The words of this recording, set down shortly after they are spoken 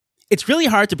It's really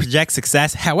hard to project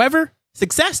success. However,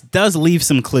 success does leave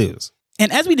some clues.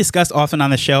 And as we discuss often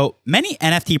on the show, many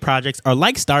NFT projects are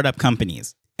like startup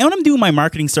companies. And when I'm doing my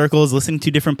marketing circles, listening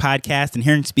to different podcasts and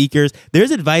hearing speakers,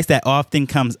 there's advice that often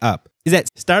comes up, is that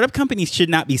startup companies should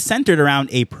not be centered around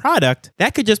a product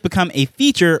that could just become a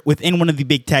feature within one of the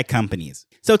big tech companies.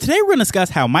 So today we're going to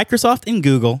discuss how Microsoft and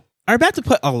Google are about to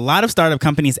put a lot of startup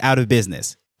companies out of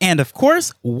business. And of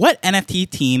course, what NFT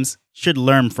teams should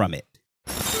learn from it.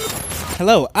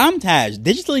 Hello, I'm Taj,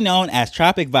 digitally known as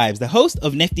Tropic Vibes, the host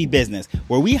of Nifty Business,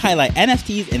 where we highlight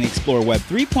NFTs and explore Web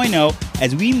 3.0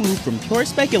 as we move from pure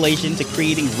speculation to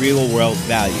creating real-world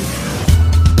value.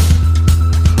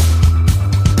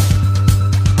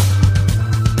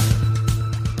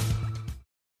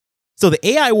 So the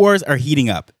AI wars are heating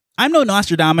up. I'm no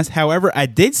Nostradamus, however, I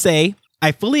did say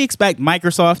I fully expect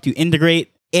Microsoft to integrate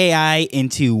AI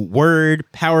into Word,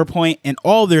 PowerPoint, and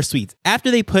all their suites. After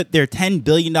they put their $10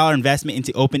 billion investment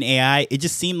into OpenAI, it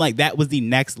just seemed like that was the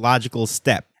next logical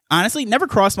step. Honestly, never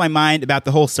crossed my mind about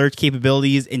the whole search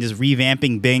capabilities and just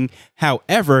revamping Bing.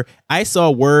 However, I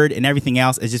saw Word and everything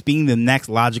else as just being the next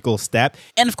logical step.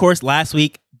 And of course, last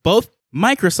week, both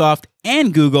Microsoft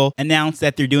and Google announced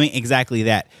that they're doing exactly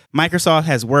that. Microsoft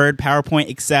has Word, PowerPoint,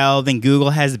 Excel, then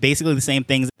Google has basically the same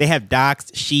things. They have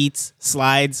Docs, Sheets,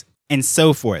 Slides, and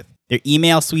so forth. Their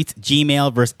email suites,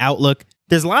 Gmail versus Outlook.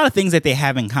 There's a lot of things that they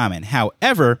have in common.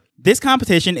 However, this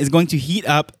competition is going to heat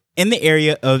up in the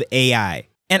area of AI.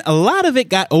 And a lot of it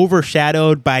got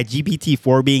overshadowed by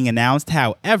GPT-4 being announced.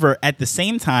 However, at the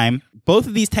same time, both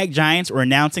of these tech giants were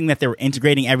announcing that they were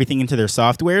integrating everything into their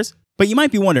softwares. But you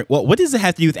might be wondering, well, what does it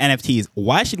have to do with NFTs?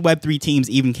 Why should Web3 teams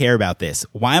even care about this?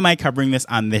 Why am I covering this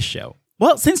on this show?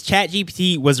 Well, since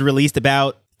ChatGPT was released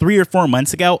about 3 or 4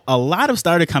 months ago, a lot of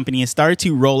startup companies started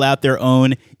to roll out their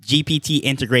own GPT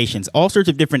integrations, all sorts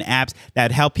of different apps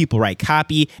that help people write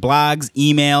copy, blogs,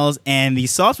 emails, and these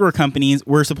software companies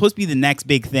were supposed to be the next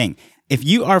big thing. If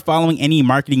you are following any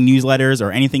marketing newsletters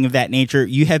or anything of that nature,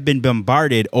 you have been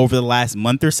bombarded over the last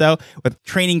month or so with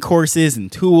training courses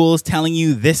and tools telling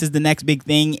you this is the next big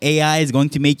thing. AI is going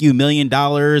to make you $1 million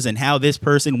and how this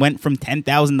person went from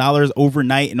 $10,000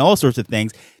 overnight and all sorts of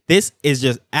things. This is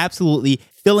just absolutely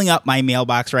filling up my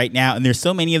mailbox right now, and there's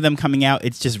so many of them coming out,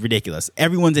 it's just ridiculous.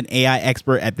 Everyone's an AI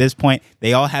expert at this point.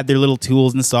 They all have their little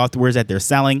tools and softwares that they're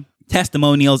selling.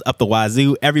 Testimonials up the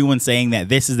wazoo, everyone's saying that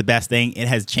this is the best thing. It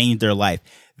has changed their life.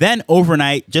 Then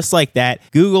overnight, just like that,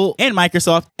 Google and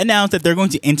Microsoft announced that they're going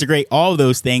to integrate all of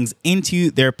those things into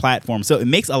their platform. So it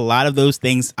makes a lot of those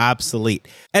things obsolete.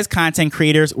 As content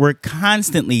creators, we're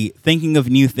constantly thinking of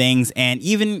new things, and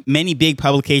even many big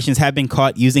publications have been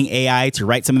caught using AI to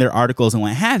write some of their articles and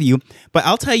what have you. But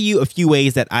I'll tell you a few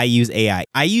ways that I use AI.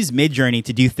 I use Midjourney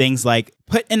to do things like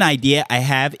put an idea I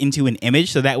have into an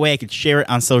image so that way I could share it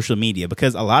on social media,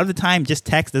 because a lot of the time just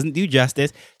text doesn't do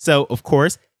justice. So of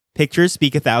course, pictures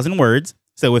speak 1,000 words.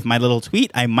 So with my little tweet,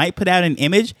 I might put out an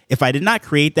image. If I did not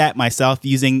create that myself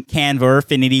using Canva or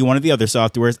Affinity, one of the other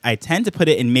softwares, I tend to put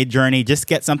it in Midjourney, just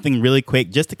get something really quick,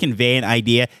 just to convey an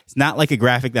idea. It's not like a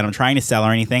graphic that I'm trying to sell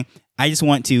or anything. I just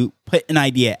want to put an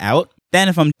idea out. Then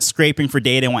if I'm scraping for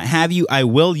data and what have you, I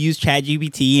will use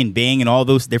ChatGPT and Bing and all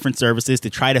those different services to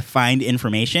try to find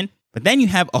information. But then you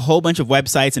have a whole bunch of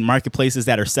websites and marketplaces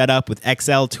that are set up with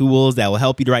Excel tools that will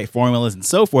help you to write formulas and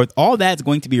so forth. All that's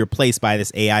going to be replaced by this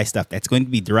AI stuff that's going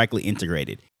to be directly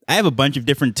integrated. I have a bunch of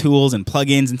different tools and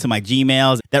plugins into my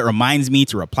Gmails that reminds me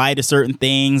to reply to certain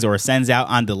things or sends out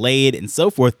on delayed and so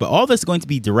forth. But all that's going to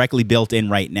be directly built in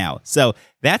right now. So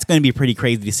that's going to be pretty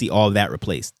crazy to see all of that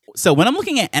replaced. So when I'm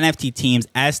looking at NFT teams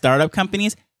as startup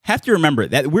companies, have to remember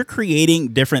that we're creating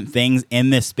different things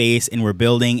in this space and we're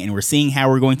building and we're seeing how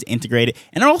we're going to integrate it.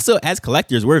 And also as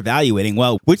collectors, we're evaluating,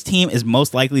 well, which team is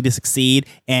most likely to succeed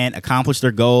and accomplish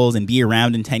their goals and be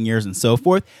around in 10 years and so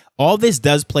forth. All this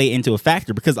does play into a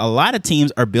factor because a lot of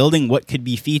teams are building what could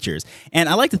be features. And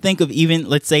I like to think of even,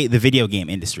 let's say, the video game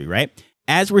industry, right?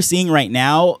 As we're seeing right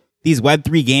now, these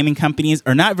Web3 gaming companies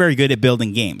are not very good at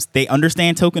building games. They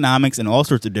understand tokenomics and all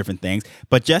sorts of different things.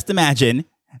 But just imagine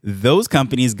those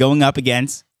companies going up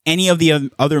against any of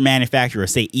the other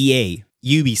manufacturers, say EA,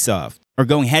 Ubisoft, or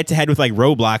going head to head with like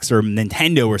Roblox or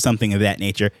Nintendo or something of that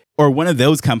nature, or one of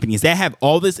those companies that have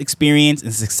all this experience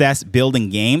and success building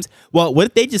games. Well, what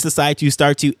if they just decide to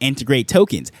start to integrate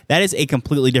tokens? That is a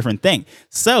completely different thing.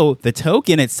 So the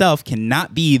token itself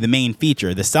cannot be the main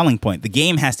feature, the selling point. The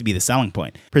game has to be the selling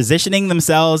point. Positioning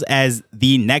themselves as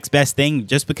the next best thing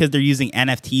just because they're using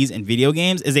NFTs in video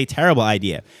games is a terrible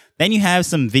idea. Then you have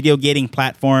some video gating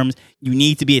platforms. You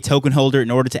need to be a token holder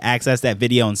in order to access that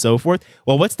video and so forth.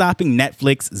 Well, what's stopping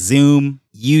Netflix, Zoom,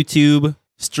 YouTube,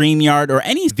 StreamYard, or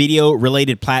any video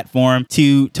related platform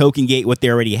to token gate what they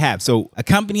already have. So a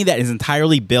company that is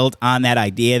entirely built on that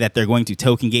idea that they're going to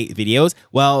token gate videos,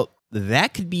 well,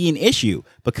 that could be an issue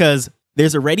because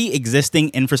there's already existing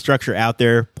infrastructure out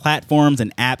there, platforms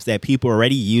and apps that people are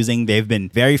already using. They've been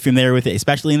very familiar with it,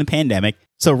 especially in the pandemic.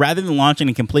 So rather than launching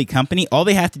a complete company, all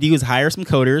they have to do is hire some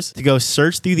coders to go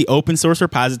search through the open source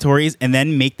repositories and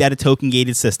then make that a token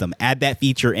gated system, add that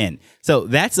feature in. So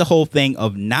that's the whole thing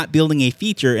of not building a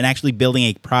feature and actually building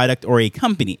a product or a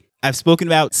company. I've spoken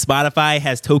about Spotify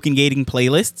has token gating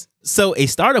playlists. So a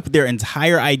startup with their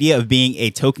entire idea of being a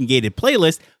token gated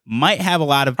playlist might have a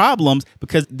lot of problems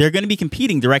because they're going to be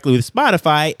competing directly with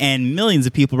Spotify and millions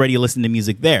of people already listen to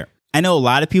music there. I know a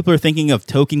lot of people are thinking of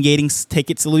token gating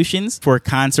ticket solutions for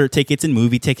concert tickets and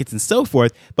movie tickets and so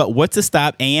forth, but what's to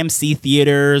stop AMC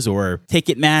Theaters or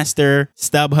Ticketmaster,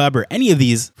 StubHub, or any of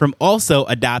these from also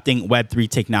adopting Web3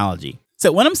 technology?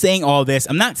 So when I'm saying all this,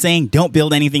 I'm not saying don't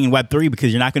build anything in Web3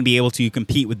 because you're not going to be able to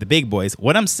compete with the big boys.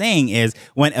 What I'm saying is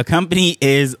when a company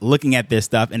is looking at this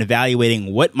stuff and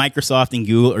evaluating what Microsoft and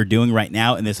Google are doing right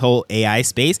now in this whole AI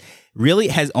space, really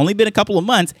has only been a couple of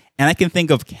months, and I can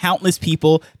think of countless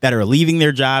people that are leaving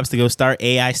their jobs to go start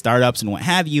AI startups and what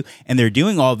have you, and they're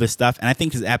doing all this stuff, and I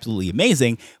think is absolutely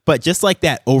amazing. But just like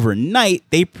that, overnight,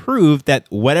 they proved that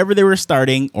whatever they were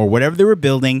starting or whatever they were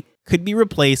building could be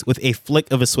replaced with a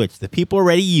flick of a switch. The people are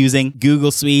already using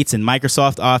Google Suites and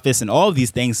Microsoft Office and all of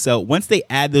these things. So once they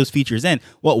add those features in,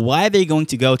 well, why are they going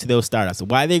to go to those startups?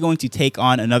 Why are they going to take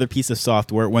on another piece of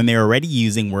software when they're already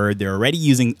using Word? They're already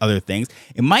using other things.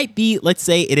 It might be, let's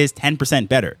say it is 10%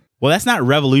 better. Well, that's not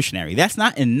revolutionary. That's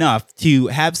not enough to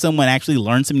have someone actually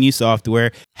learn some new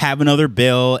software, have another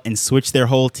bill, and switch their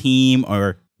whole team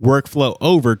or workflow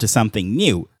over to something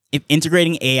new. If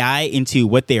integrating AI into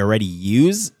what they already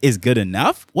use is good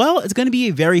enough, well, it's going to be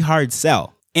a very hard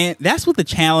sell. And that's what the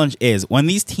challenge is when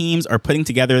these teams are putting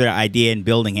together their idea and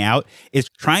building out, is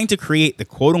trying to create the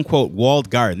quote unquote walled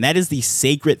garden. That is the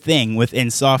sacred thing within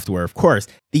software. Of course,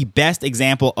 the best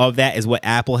example of that is what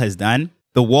Apple has done.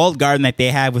 The walled garden that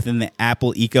they have within the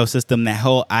Apple ecosystem, that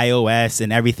whole iOS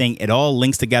and everything, it all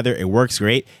links together. It works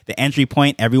great. The entry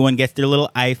point, everyone gets their little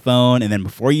iPhone, and then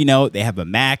before you know it, they have a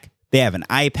Mac. They have an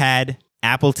iPad,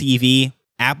 Apple TV,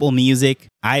 Apple Music,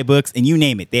 iBooks, and you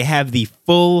name it. They have the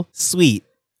full suite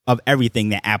of everything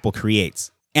that Apple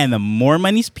creates. And the more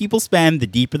money people spend, the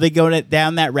deeper they go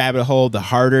down that rabbit hole, the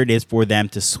harder it is for them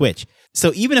to switch.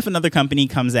 So even if another company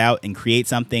comes out and creates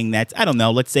something that's, I don't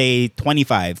know, let's say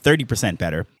 25, 30%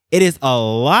 better, it is a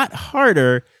lot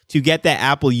harder to get that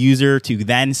Apple user to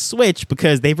then switch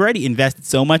because they've already invested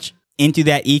so much into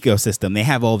that ecosystem. They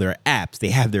have all their apps,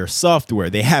 they have their software,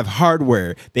 they have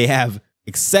hardware, they have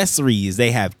accessories,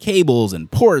 they have cables and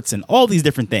ports and all these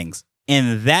different things.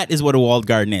 And that is what a walled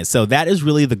garden is. So that is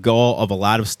really the goal of a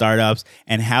lot of startups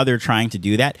and how they're trying to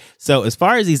do that. So as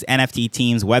far as these NFT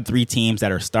teams, Web3 teams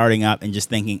that are starting up and just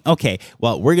thinking, okay,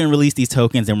 well, we're going to release these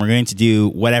tokens and we're going to do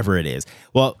whatever it is.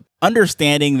 Well,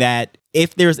 understanding that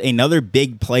if there's another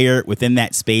big player within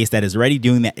that space that is already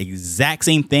doing that exact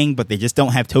same thing, but they just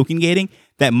don't have token gating,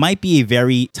 that might be a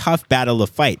very tough battle to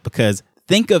fight because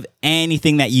think of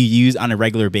anything that you use on a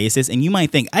regular basis and you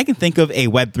might think, I can think of a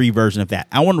Web3 version of that.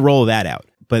 I want to roll that out.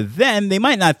 But then they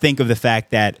might not think of the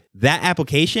fact that that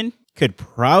application could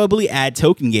probably add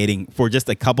token gating for just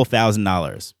a couple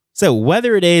 $1,000s. So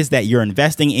whether it is that you're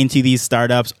investing into these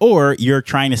startups or you're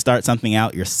trying to start something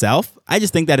out yourself, I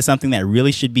just think that is something that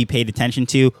really should be paid attention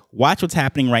to. Watch what's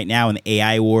happening right now in the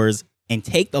AI wars and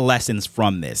take the lessons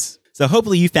from this. So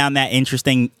hopefully you found that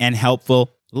interesting and helpful.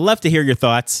 Love to hear your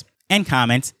thoughts and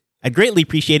comments. I'd greatly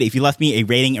appreciate it if you left me a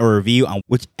rating or review on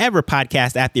whichever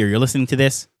podcast app there you're listening to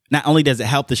this. Not only does it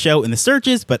help the show in the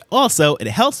searches, but also it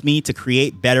helps me to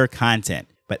create better content.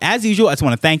 But as usual, I just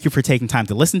want to thank you for taking time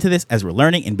to listen to this as we're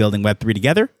learning and building Web3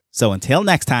 together. So until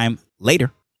next time,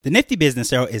 later. The Nifty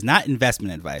Business Arrow is not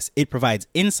investment advice. It provides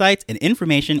insights and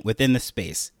information within the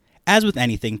space. As with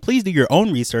anything, please do your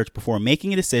own research before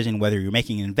making a decision whether you're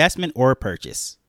making an investment or a purchase.